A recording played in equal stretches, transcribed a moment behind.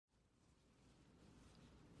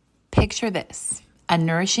Picture this: a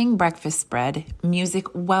nourishing breakfast spread, music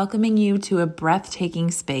welcoming you to a breathtaking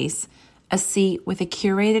space, a seat with a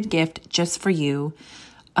curated gift just for you,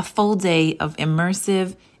 a full day of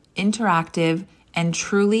immersive, interactive, and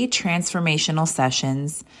truly transformational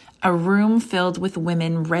sessions, a room filled with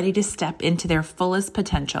women ready to step into their fullest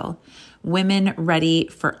potential, women ready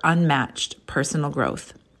for unmatched personal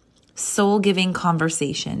growth. Soul-giving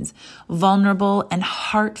conversations, vulnerable and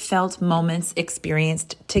heartfelt moments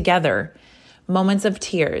experienced together, moments of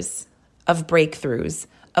tears, of breakthroughs,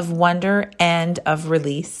 of wonder and of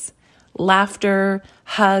release, laughter,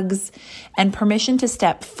 hugs, and permission to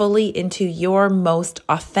step fully into your most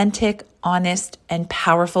authentic, honest, and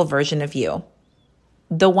powerful version of you.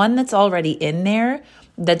 The one that's already in there,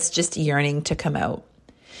 that's just yearning to come out.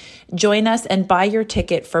 Join us and buy your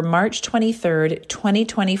ticket for March 23rd,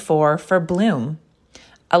 2024 for Bloom,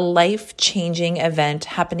 a life-changing event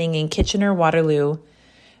happening in Kitchener-Waterloo.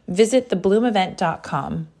 Visit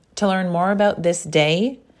thebloomevent.com to learn more about this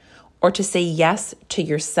day or to say yes to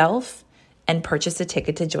yourself and purchase a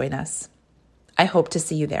ticket to join us. I hope to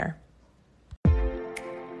see you there.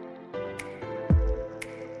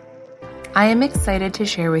 I am excited to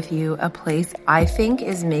share with you a place I think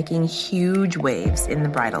is making huge waves in the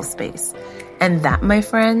bridal space. And that, my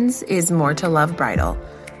friends, is More to Love Bridal,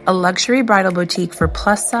 a luxury bridal boutique for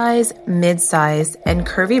plus size, mid-size, and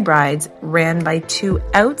curvy brides ran by two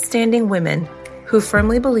outstanding women who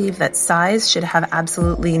firmly believe that size should have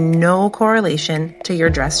absolutely no correlation to your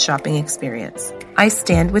dress shopping experience. I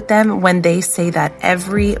stand with them when they say that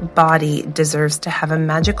every body deserves to have a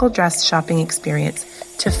magical dress shopping experience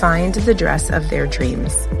to find the dress of their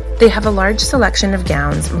dreams. They have a large selection of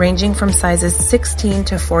gowns ranging from sizes 16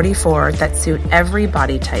 to 44 that suit every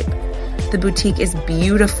body type. The boutique is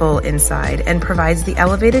beautiful inside and provides the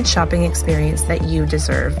elevated shopping experience that you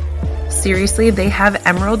deserve. Seriously, they have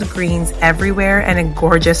emerald greens everywhere and a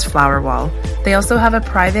gorgeous flower wall. They also have a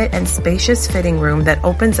private and spacious fitting room that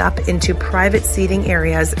opens up into private seating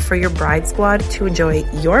areas for your bride squad to enjoy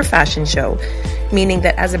your fashion show, meaning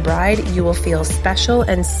that as a bride, you will feel special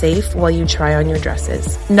and safe while you try on your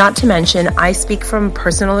dresses. Not to mention, I speak from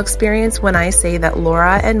personal experience when I say that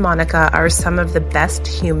Laura and Monica are some of the best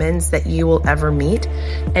humans that you will ever meet,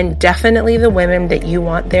 and definitely the women that you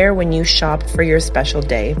want there when you shop for your special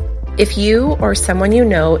day. If you or someone you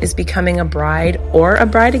know is becoming a bride or a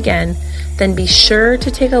bride again, then be sure to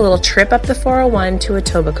take a little trip up the 401 to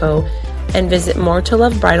Etobicoke and visit More to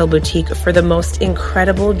Love Bridal Boutique for the most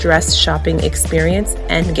incredible dress shopping experience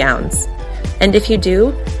and gowns. And if you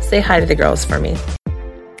do, say hi to the girls for me.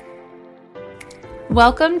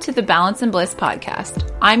 Welcome to the Balance and Bliss podcast.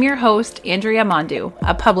 I'm your host, Andrea Mondu,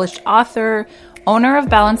 a published author, owner of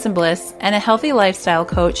Balance and Bliss, and a healthy lifestyle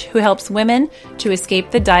coach who helps women to escape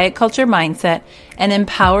the diet culture mindset and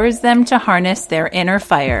empowers them to harness their inner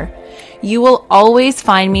fire. You will always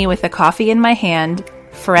find me with a coffee in my hand,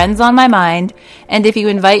 friends on my mind, and if you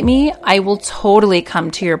invite me, I will totally come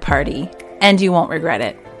to your party, and you won't regret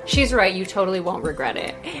it. She's right, you totally won't regret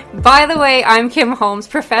it. By the way, I'm Kim Holmes.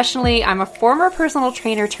 Professionally, I'm a former personal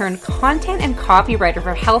trainer turned content and copywriter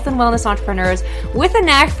for health and wellness entrepreneurs with a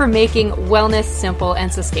knack for making wellness simple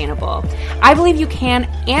and sustainable. I believe you can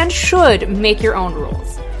and should make your own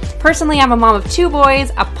rules. Personally, I'm a mom of 2 boys,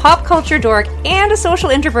 a pop culture dork, and a social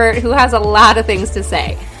introvert who has a lot of things to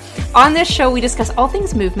say. On this show, we discuss all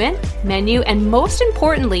things movement, menu, and most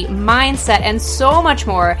importantly, mindset, and so much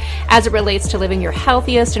more as it relates to living your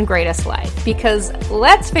healthiest and greatest life. Because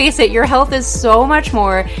let's face it, your health is so much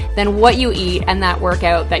more than what you eat and that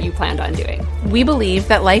workout that you planned on doing. We believe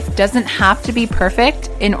that life doesn't have to be perfect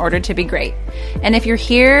in order to be great. And if you're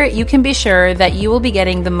here, you can be sure that you will be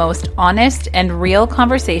getting the most honest and real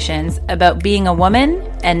conversations about being a woman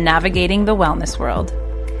and navigating the wellness world.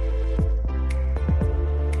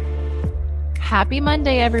 Happy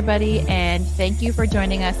Monday, everybody, and thank you for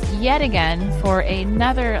joining us yet again for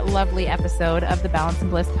another lovely episode of the Balance and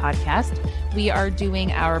Bliss podcast. We are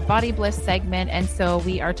doing our Body Bliss segment, and so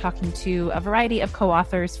we are talking to a variety of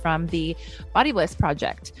co-authors from the Body Bliss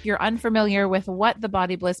Project. If you're unfamiliar with what the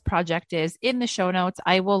Body Bliss Project is, in the show notes,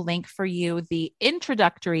 I will link for you the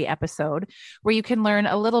introductory episode where you can learn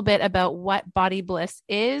a little bit about what Body Bliss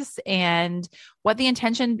is and what the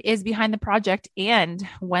intention is behind the project and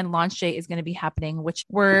when launch date is going to be happening, which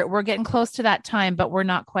we're getting close to that time, but we're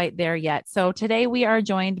not quite there yet. So today we are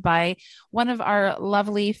joined by one of our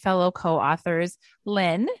lovely fellow co-authors,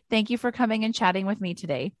 Lynn. Thank you for coming and chatting with me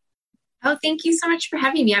today. Oh, thank you so much for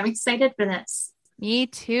having me. I'm excited for this. Me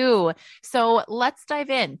too. So let's dive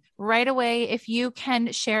in right away. If you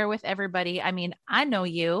can share with everybody, I mean, I know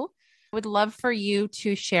you. I would love for you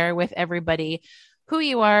to share with everybody who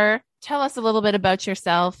you are, Tell us a little bit about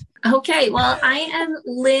yourself. Okay, well, I am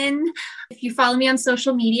Lynn. If you follow me on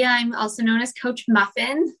social media, I'm also known as Coach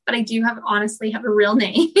Muffin, but I do honestly have a real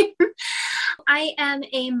name. I am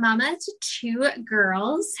a mama to two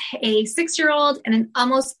girls, a 6-year-old and an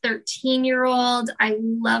almost 13-year-old. I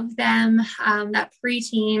love them. That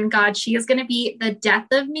preteen, God, she is going to be the death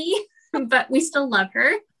of me, but we still love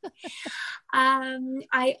her.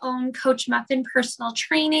 I own Coach Muffin Personal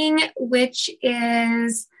Training, which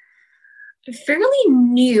is fairly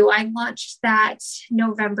new. I launched that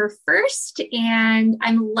November 1st, and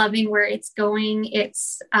I'm loving where it's going.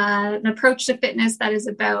 It's an approach to fitness that is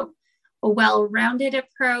about a well-rounded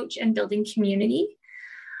approach and building community.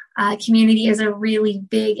 Community is a really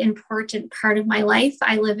big, important part of my life.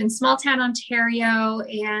 I live in small town Ontario,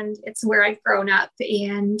 and it's where I've grown up,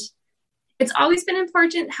 and it's always been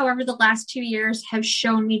important. However, the last 2 years have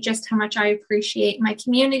shown me just how much I appreciate my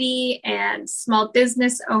community and small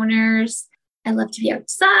business owners. I love to be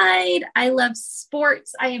outside. I love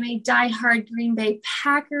sports. I am a diehard Green Bay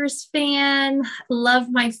Packers fan,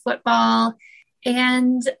 love my football,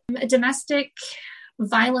 and I'm a domestic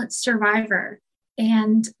violence survivor.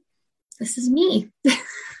 And this is me.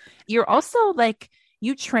 You're also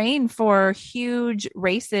you train for huge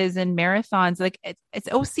races and marathons. It's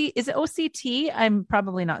OC. Is it OCT? I'm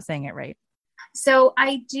probably not saying it right. So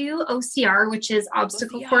I do OCR, which is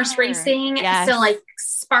obstacle course racing. Yes. So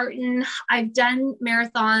Spartan, I've done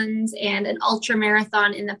marathons and an ultra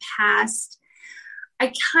marathon in the past.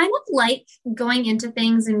 I kind of like going into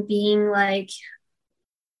things and being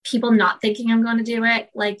people not thinking I'm going to do it.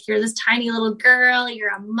 You're this tiny little girl,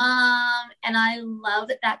 you're a mom, and I love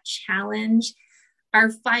that challenge. Our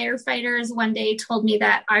firefighters one day told me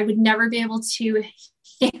that I would never be able to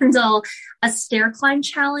handle a stair climb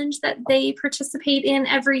challenge that they participate in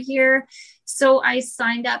every year. So I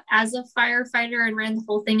signed up as a firefighter and ran the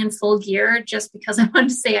whole thing in full gear just because I wanted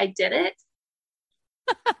to say I did it.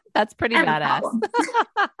 That's pretty badass.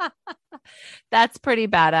 That's pretty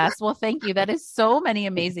badass. Well, thank you. That is so many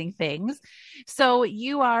amazing things. So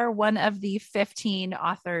you are one of the 15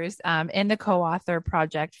 authors in the co-author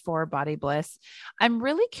project for Body Bliss. I'm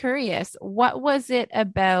really curious, what was it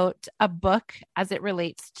about a book as it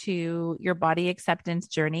relates to your body acceptance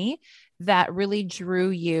journey that really drew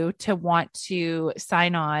you to want to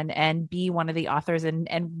sign on and be one of the authors and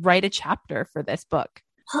write a chapter for this book?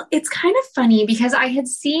 Well, it's kind of funny because I had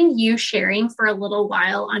seen you sharing for a little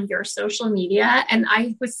while on your social media, and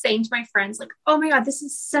I was saying to my friends, oh my God, this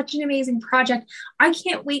is such an amazing project. I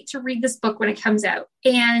can't wait to read this book when it comes out.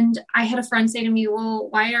 And I had a friend say to me, well,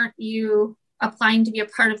 why aren't you applying to be a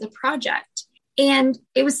part of the project? And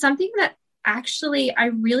it was something that actually I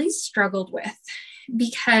really struggled with,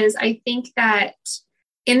 because I think that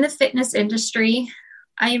in the fitness industry,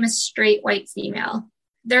 I am a straight white female.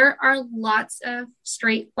 There are lots of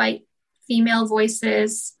straight white female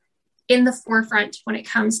voices in the forefront when it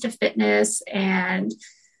comes to fitness and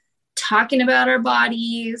talking about our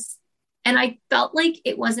bodies. And I felt like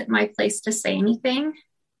it wasn't my place to say anything.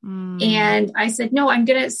 And I said, no, I'm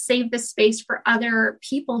going to save this space for other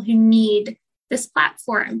people who need this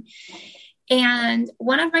platform. And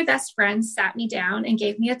one of my best friends sat me down and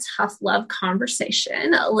gave me a tough love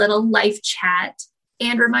conversation, a little life chat,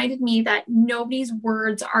 and reminded me that nobody's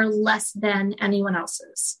words are less than anyone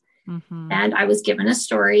else's. Mm-hmm. And I was given a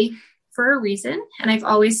story for a reason. And I've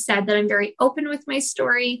always said that I'm very open with my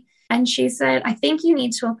story. And she said, I think you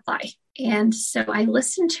need to apply. And so I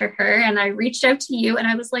listened to her and I reached out to you and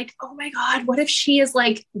I was like, oh my God, what if she is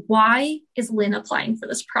why is Lynn applying for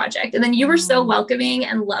this project? And then you were so welcoming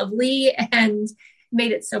and lovely and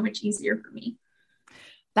made it so much easier for me.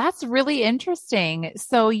 That's really interesting.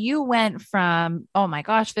 So you went from, oh my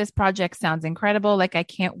gosh, this project sounds incredible. I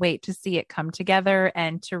can't wait to see it come together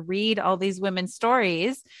and to read all these women's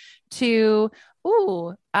stories to,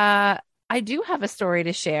 I do have a story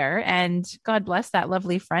to share, and God bless that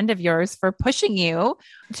lovely friend of yours for pushing you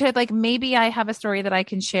to maybe I have a story that I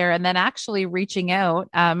can share, and then actually reaching out,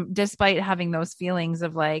 despite having those feelings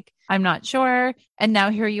of I'm not sure. And now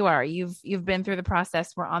here you are, you've been through the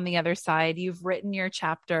process. We're on the other side. You've written your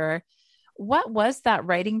chapter. What was that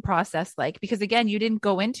writing process like? Because again, you didn't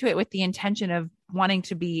go into it with the intention of wanting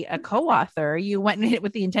to be a co-author. You went in it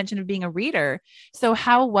with the intention of being a reader. So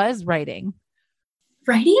how was writing?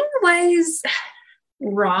 Writing was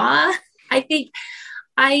raw. I think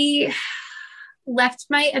I left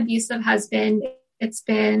my abusive husband. It's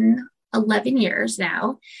been 11 years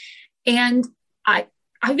now. And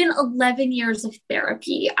I've been 11 years of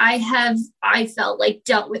therapy. I felt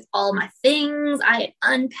dealt with all my things. I had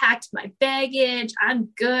unpacked my baggage. I'm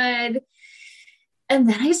good. And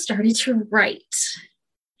then I started to write.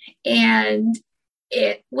 And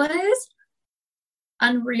it was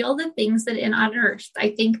unreal, the things that it unearthed. I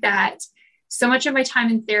think that so much of my time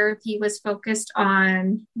in therapy was focused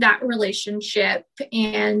on that relationship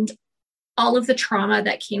and all of the trauma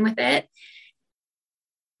that came with it.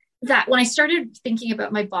 That when I started thinking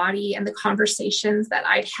about my body and the conversations that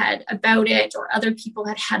I'd had about it or other people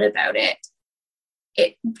had had about it,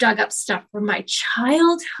 it dug up stuff from my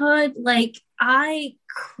childhood. Like, I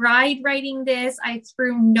cried writing this. I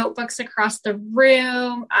threw notebooks across the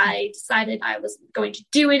room. I decided I wasn't going to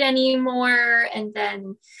do it anymore. And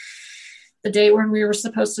then the day when we were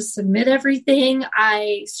supposed to submit everything,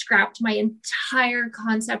 I scrapped my entire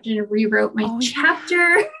concept and rewrote my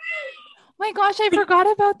chapter. Yeah. My gosh, I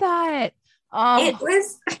forgot about that. Oh, it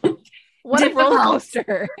was what a roller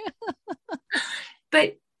coaster.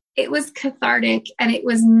 But it was cathartic and it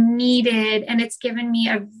was needed. And it's given me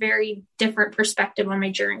a very different perspective on my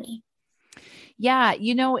journey. Yeah.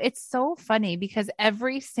 You know, it's so funny because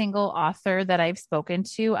every single author that I've spoken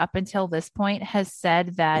to up until this point has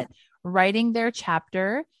said that writing their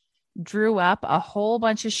chapter drew up a whole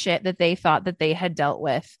bunch of shit that they thought that they had dealt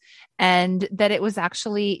with, and that it was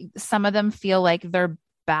actually, some of them feel like they're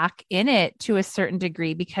back in it to a certain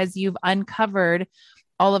degree because you've uncovered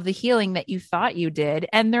all of the healing that you thought you did.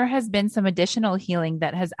 And there has been some additional healing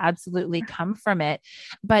that has absolutely come from it.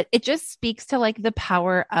 But it just speaks to like the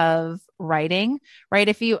power of writing,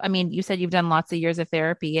 right? You said you've done lots of years of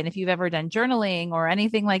therapy, and if you've ever done journaling or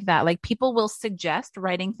anything like that, like people will suggest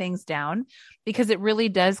writing things down because it really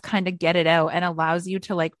does kind of get it out and allows you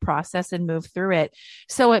to like process and move through it.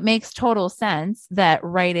 So it makes total sense that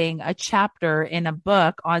writing a chapter in a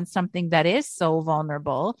book on something that is so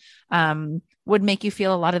vulnerable, would make you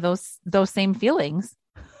feel a lot of those same feelings.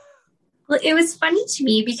 Well, it was funny to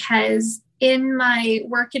me because in my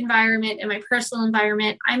work environment and my personal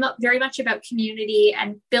environment, I'm very much about community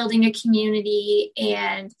and building a community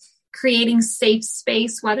and creating safe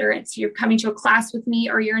space, whether it's you're coming to a class with me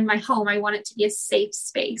or you're in my home. I want it to be a safe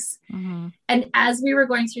space. Mm-hmm. And as we were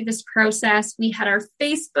going through this process, we had our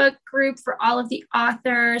Facebook group for all of the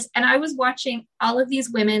authors. And I was watching all of these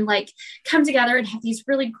women like come together and have these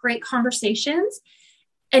really great conversations.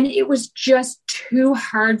 And it was just too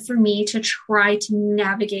hard for me to try to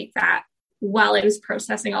navigate that while I was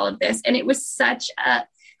processing all of this. And it was such a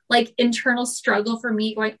like internal struggle for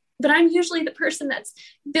me going, but I'm usually the person that's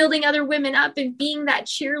building other women up and being that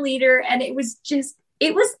cheerleader. And it was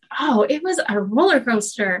a roller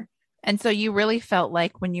coaster. And so you really felt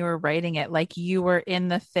like when you were writing it, like you were in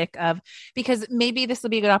the thick of, because maybe this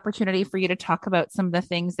will be a good opportunity for you to talk about some of the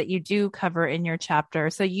things that you do cover in your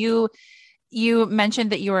chapter. So you mentioned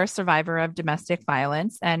that you are a survivor of domestic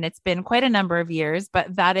violence, and it's been quite a number of years,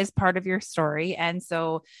 but that is part of your story. And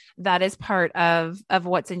so that is part of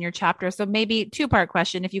what's in your chapter. So maybe two-part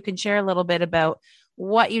question, if you can share a little bit about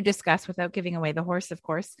what you discuss without giving away the horse, of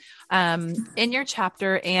course, in your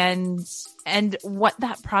chapter and what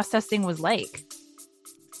that processing was like.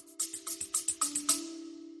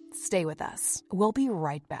 Stay with us. We'll be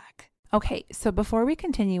right back. Okay, so before we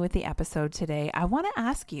continue with the episode today, I want to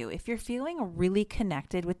ask you if you're feeling really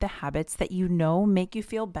connected with the habits that you know make you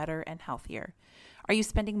feel better and healthier. Are you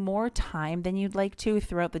spending more time than you'd like to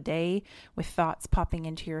throughout the day with thoughts popping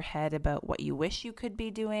into your head about what you wish you could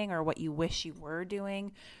be doing or what you wish you were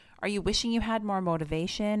doing? Are you wishing you had more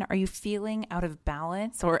motivation? Are you feeling out of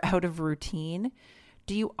balance or out of routine?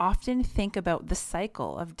 Do you often think about the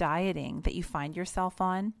cycle of dieting that you find yourself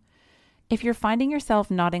on? If you're finding yourself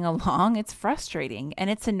nodding along, it's frustrating and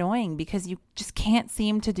it's annoying because you just can't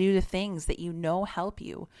seem to do the things that you know help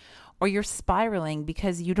you, or you're spiraling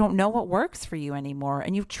because you don't know what works for you anymore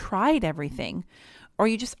and you've tried everything, or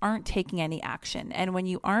you just aren't taking any action. And when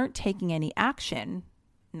you aren't taking any action,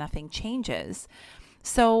 nothing changes.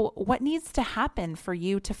 So what needs to happen for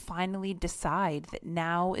you to finally decide that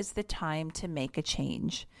now is the time to make a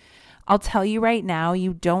change? I'll tell you right now,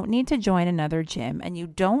 you don't need to join another gym and you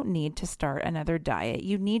don't need to start another diet.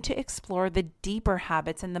 You need to explore the deeper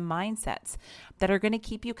habits and the mindsets that are going to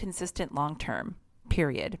keep you consistent long-term,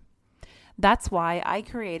 period. That's why I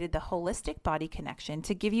created the Holistic Body Connection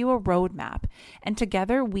to give you a roadmap. And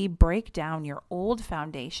together we break down your old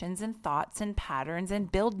foundations and thoughts and patterns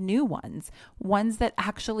and build new ones that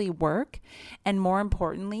actually work and, more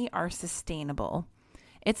importantly, are sustainable.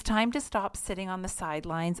 It's time to stop sitting on the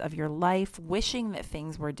sidelines of your life, wishing that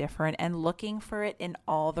things were different and looking for it in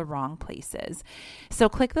all the wrong places. So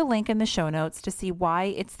click the link in the show notes to see why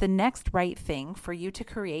it's the next right thing for you to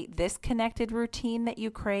create this connected routine that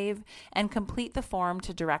you crave and complete the form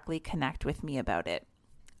to directly connect with me about it.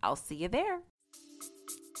 I'll see you there.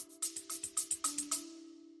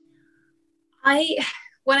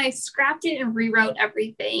 when I scrapped it and rewrote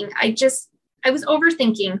everything, I was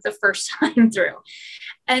overthinking the first time through.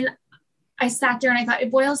 And I sat there and I thought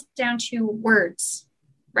it boils down to words,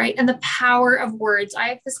 right? And the power of words. I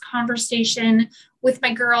have this conversation with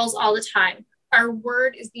my girls all the time. Our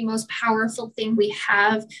word is the most powerful thing we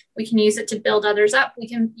have. We can use it to build others up. We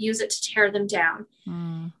can use it to tear them down.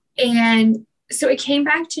 And so it came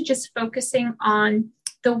back to just focusing on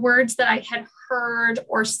the words that I had heard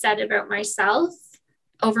or said about myself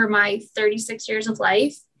over my 36 years of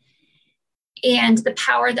life, and the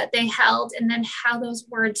power that they held, and then how those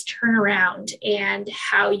words turn around and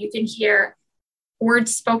how you can hear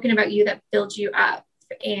words spoken about you that build you up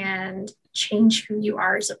and change who you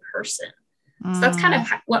are as a person. So that's kind of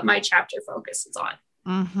what my chapter focuses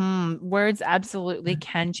on. Words absolutely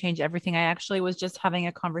can change everything. I actually was just having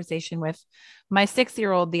a conversation with my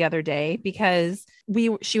 6-year-old the other day because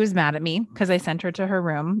she was mad at me because I sent her to her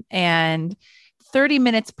room, and 30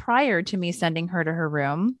 minutes prior to me sending her to her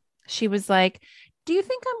room, she was like, do you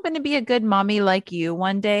think I'm going to be a good mommy like you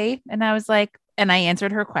one day? And I was like, and I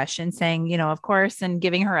answered her question saying, of course, and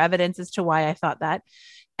giving her evidence as to why I thought that.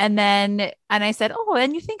 And I said, oh,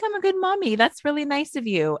 and you think I'm a good mommy? That's really nice of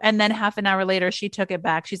you. And then half an hour later, she took it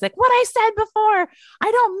back. She's like, what I said before,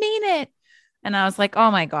 I don't mean it. And I was like, oh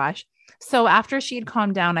my gosh. So after she'd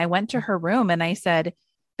calmed down, I went to her room and I said,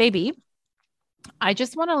 baby, I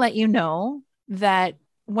just want to let you know that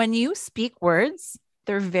when you speak words,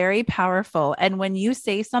 they're very powerful. And when you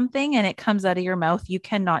say something and it comes out of your mouth, you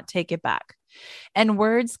cannot take it back. And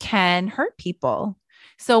words can hurt people.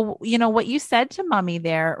 So, what you said to mommy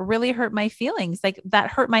there really hurt my feelings. Like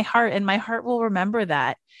that hurt my heart, and my heart will remember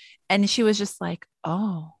that. And she was just like,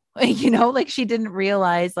 oh, like she didn't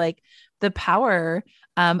realize like the power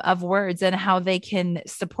of words and how they can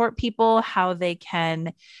support people, how they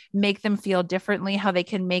can make them feel differently, how they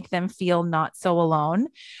can make them feel not so alone.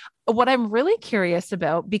 What I'm really curious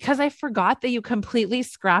about, because I forgot that you completely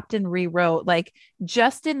scrapped and rewrote, like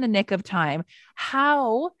just in the nick of time,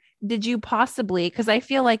 how did you possibly, because I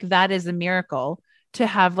feel like that is a miracle to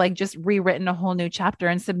have like just rewritten a whole new chapter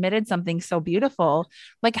and submitted something so beautiful.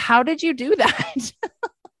 Like, how did you do that?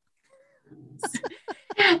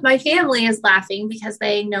 My family is laughing because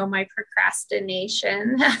they know my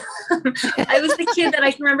procrastination. I was the kid that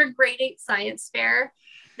I can remember grade 8 science fair.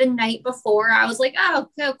 The night before, I was like, oh,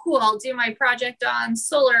 cool. I'll do my project on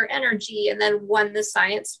solar energy, and then won the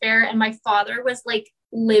science fair. And my father was like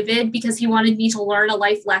livid because he wanted me to learn a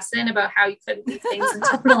life lesson about how you couldn't leave things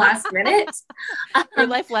until the last minute. Your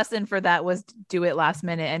life lesson for that was do it last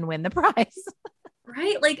minute and win the prize.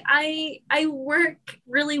 Right. Like I work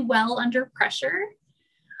really well under pressure.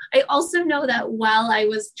 I also know that while I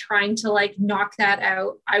was trying to like knock that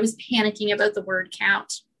out, I was panicking about the word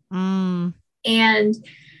count. And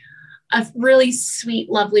a really sweet,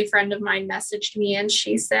 lovely friend of mine messaged me and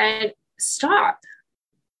she said, stop.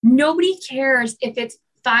 Nobody cares if it's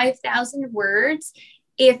 5,000 words,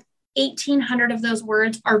 if 1,800 of those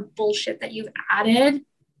words are bullshit that you've added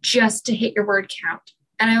just to hit your word count.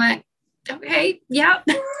 And I went, okay, yeah,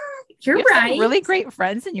 you're right. Really great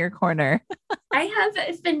friends in your corner. I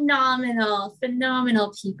have phenomenal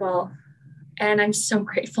people, and I'm so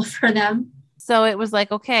grateful for them. So it was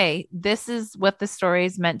like, okay, this is what the story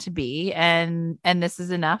is meant to be. And this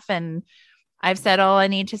is enough. And I've said all I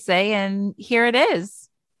need to say, and here it is.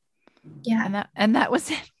 Yeah. And that was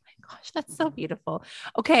it. Oh my gosh, that's so beautiful.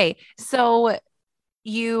 Okay. So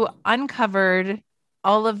you uncovered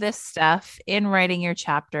all of this stuff in writing your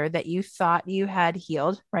chapter that you thought you had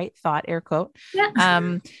healed, right? Thought, air quote.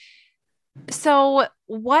 Yeah. So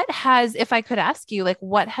what has, if I could ask you, like,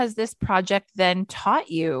 what has this project then taught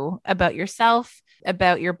you about yourself,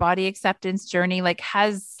 about your body acceptance journey? Like,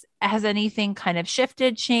 has anything kind of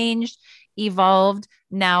shifted, changed, evolved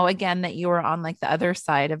now again that you are on like the other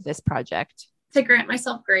side of this project? To grant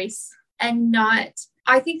myself grace and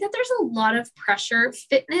I think that there's a lot of pressure.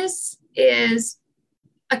 Fitness is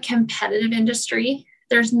a competitive industry.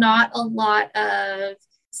 There's not a lot of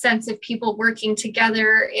sense of people working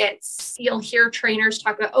together. You'll hear trainers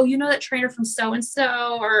talk about, oh, that trainer from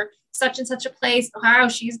so-and-so or such and such a place. Wow,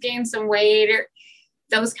 she's gained some weight, or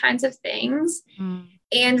those kinds of things.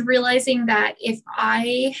 And realizing that if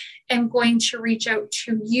I am going to reach out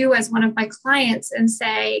to you as one of my clients and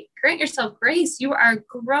say, grant yourself grace, you are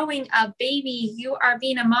growing a baby, you are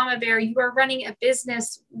being a mama bear, you are running a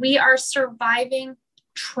business, we are surviving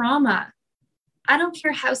trauma. I don't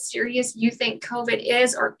care how serious you think COVID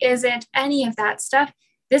is or isn't, any of that stuff.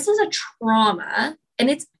 This is a trauma, and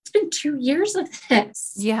it's been 2 years of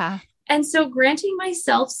this. Yeah. And so granting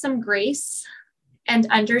myself some grace and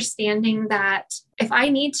understanding that if I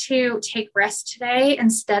need to take rest today,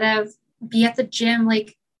 instead of be at the gym,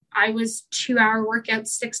 like I was 2-hour workouts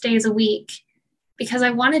 6 days a week, because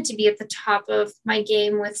I wanted to be at the top of my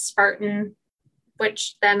game with Spartan,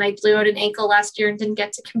 which then I blew out an ankle last year and didn't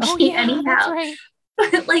get to compete anyhow. That's right.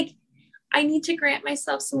 But like, I need to grant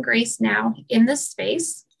myself some grace now in this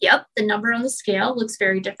space. Yep. The number on the scale looks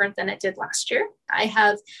very different than it did last year. I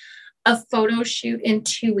have a photo shoot in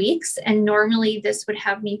 2 weeks, and normally this would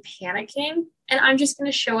have me panicking, and I'm just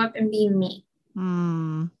going to show up and be me.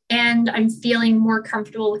 And I'm feeling more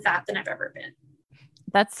comfortable with that than I've ever been.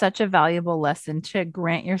 That's such a valuable lesson, to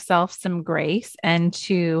grant yourself some grace and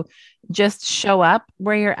to just show up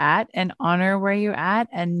where you're at and honor where you're at,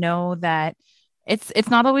 and know that it's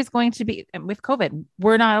not always going to be with COVID.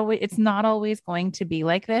 It's not always going to be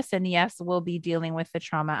like this. And yes, we'll be dealing with the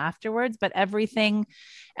trauma afterwards, but everything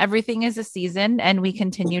is a season, and we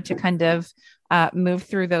continue to kind of move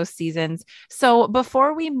through those seasons. So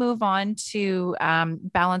before we move on to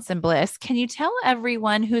Balance and Bliss, can you tell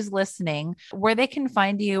everyone who's listening where they can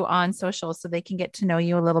find you on social so they can get to know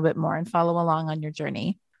you a little bit more and follow along on your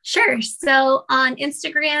journey? Sure. So on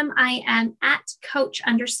Instagram, I am at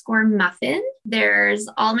coach_muffin. There's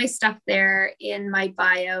all my stuff there in my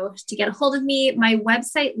bio to get a hold of me. My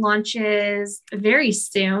website launches very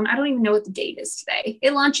soon. I don't even know what the date is today.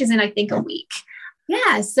 It launches in, I think, a week.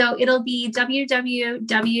 Yeah. So it'll be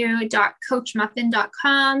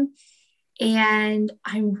www.coachmuffin.com. And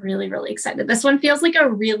I'm really, really excited. This one feels like a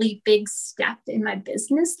really big step in my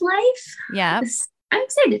business life. Yeah. I'm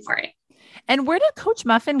excited for it. And where did Coach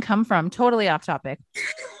Muffin come from? Totally off topic.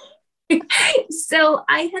 So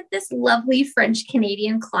I had this lovely French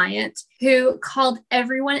Canadian client who called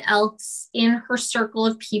everyone else in her circle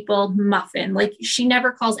of people Muffin. Like, she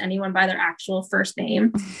never calls anyone by their actual first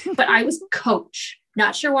name, but I was Coach.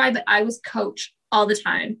 Not sure why, but I was Coach all the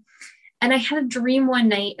time. And I had a dream one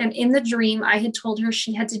night, and in the dream, I had told her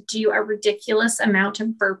she had to do a ridiculous amount of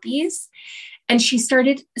burpees. And she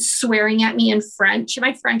started swearing at me in French.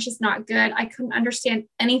 My French is not good. I couldn't understand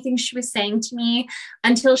anything she was saying to me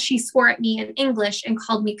until she swore at me in English and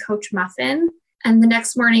called me Coach Muffin. And the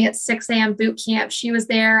next morning at 6 a.m. boot camp, she was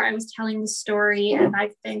there. I was telling the story, and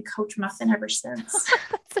I've been Coach Muffin ever since.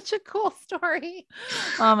 That's such a cool story.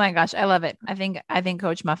 Oh my gosh. I love it. I think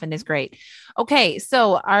Coach Muffin is great. Okay.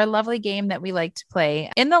 So our lovely game that we like to play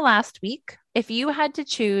in the last week, if you had to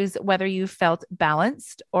choose whether you felt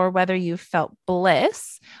balanced or whether you felt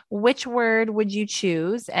bliss, which word would you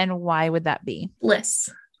choose and why would that be? Bliss.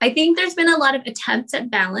 I think there's been a lot of attempts at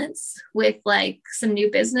balance with like some new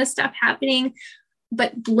business stuff happening,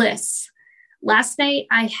 but bliss. Last night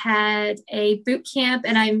I had a boot camp,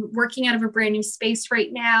 and I'm working out of a brand new space right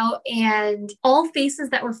now, and all faces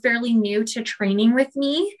that were fairly new to training with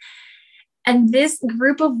me. And this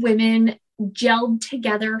group of women gelled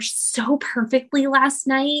together so perfectly last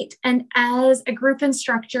night. And as a group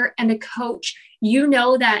instructor and a coach, you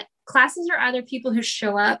know that classes are either people who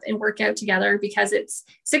show up and work out together because it's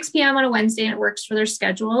 6 p.m. on a Wednesday and it works for their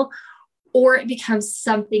schedule, or it becomes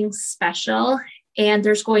something special. And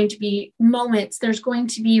there's going to be moments, there's going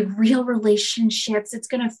to be real relationships. It's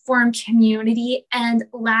going to form community. And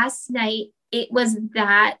last night it was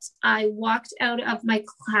that. I walked out of my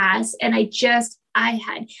class and I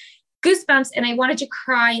had goosebumps, and I wanted to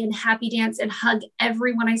cry and happy dance and hug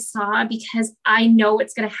everyone I saw, because I know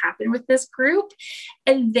what's going to happen with this group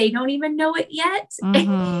and they don't even know it yet.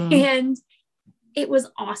 Mm-hmm. And it was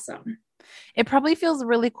awesome. It probably feels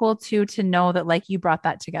really cool too, to know that like you brought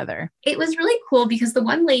that together. It was really cool because the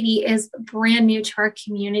one lady is brand new to our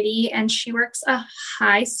community and she works a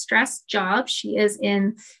high stress job. She is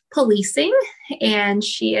in policing and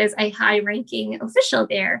she is a high ranking official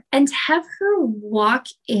there. And to have her walk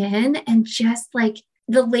in and just like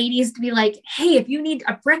the ladies to be like, hey, if you need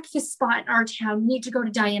a breakfast spot in our town, you need to go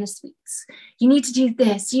to Diana Sweets. You need to do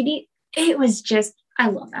this. It was just, I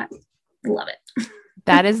love that. Love it.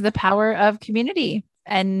 That is the power of community.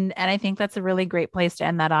 And I think that's a really great place to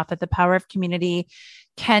end that off, that the power of community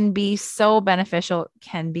can be so beneficial,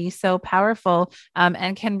 can be so powerful,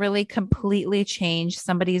 and can really completely change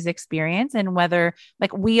somebody's experience. And whether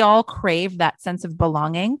like we all crave that sense of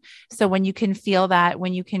belonging. So when you can feel that,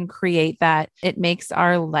 when you can create that, it makes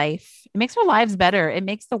our lives better. It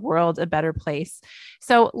makes the world a better place.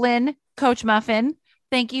 So Lynn, Coach Muffin,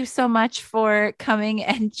 thank you so much for coming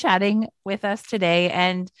and chatting with us today.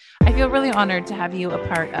 And I feel really honored to have you a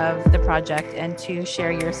part of the project and to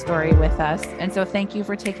share your story with us. And so thank you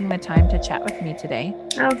for taking the time to chat with me today.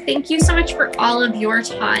 Oh, thank you so much for all of your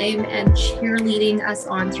time and cheerleading us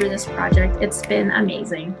on through this project. It's been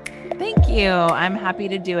amazing. Thank you. I'm happy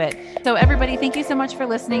to do it. So everybody, thank you so much for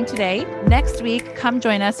listening today. Next week, come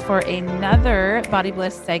join us for another Body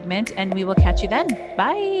Bliss segment, and we will catch you then.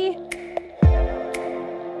 Bye.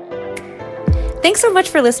 Thanks so much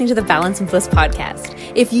for listening to the Balance and Bliss podcast.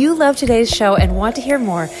 If you love today's show and want to hear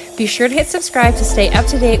more, be sure to hit subscribe to stay up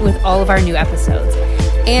to date with all of our new episodes.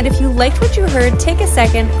 And if you liked what you heard, take a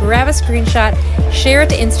second, grab a screenshot, share it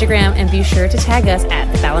to Instagram, and be sure to tag us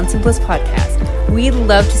at the Balance and Bliss podcast. We'd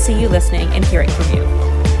love to see you listening and hearing from you.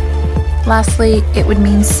 Lastly, it would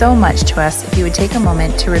mean so much to us if you would take a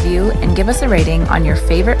moment to review and give us a rating on your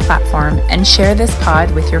favorite platform and share this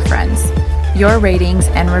pod with your friends. Your ratings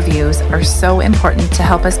and reviews are so important to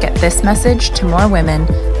help us get this message to more women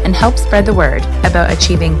and help spread the word about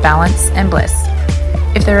achieving balance and bliss.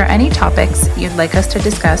 If there are any topics you'd like us to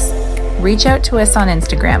discuss, reach out to us on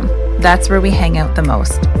Instagram. That's where we hang out the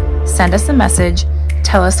most. Send us a message.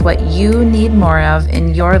 Tell us what you need more of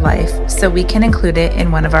in your life so we can include it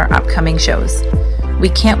in one of our upcoming shows. We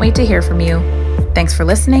can't wait to hear from you. Thanks for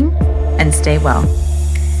listening and stay well.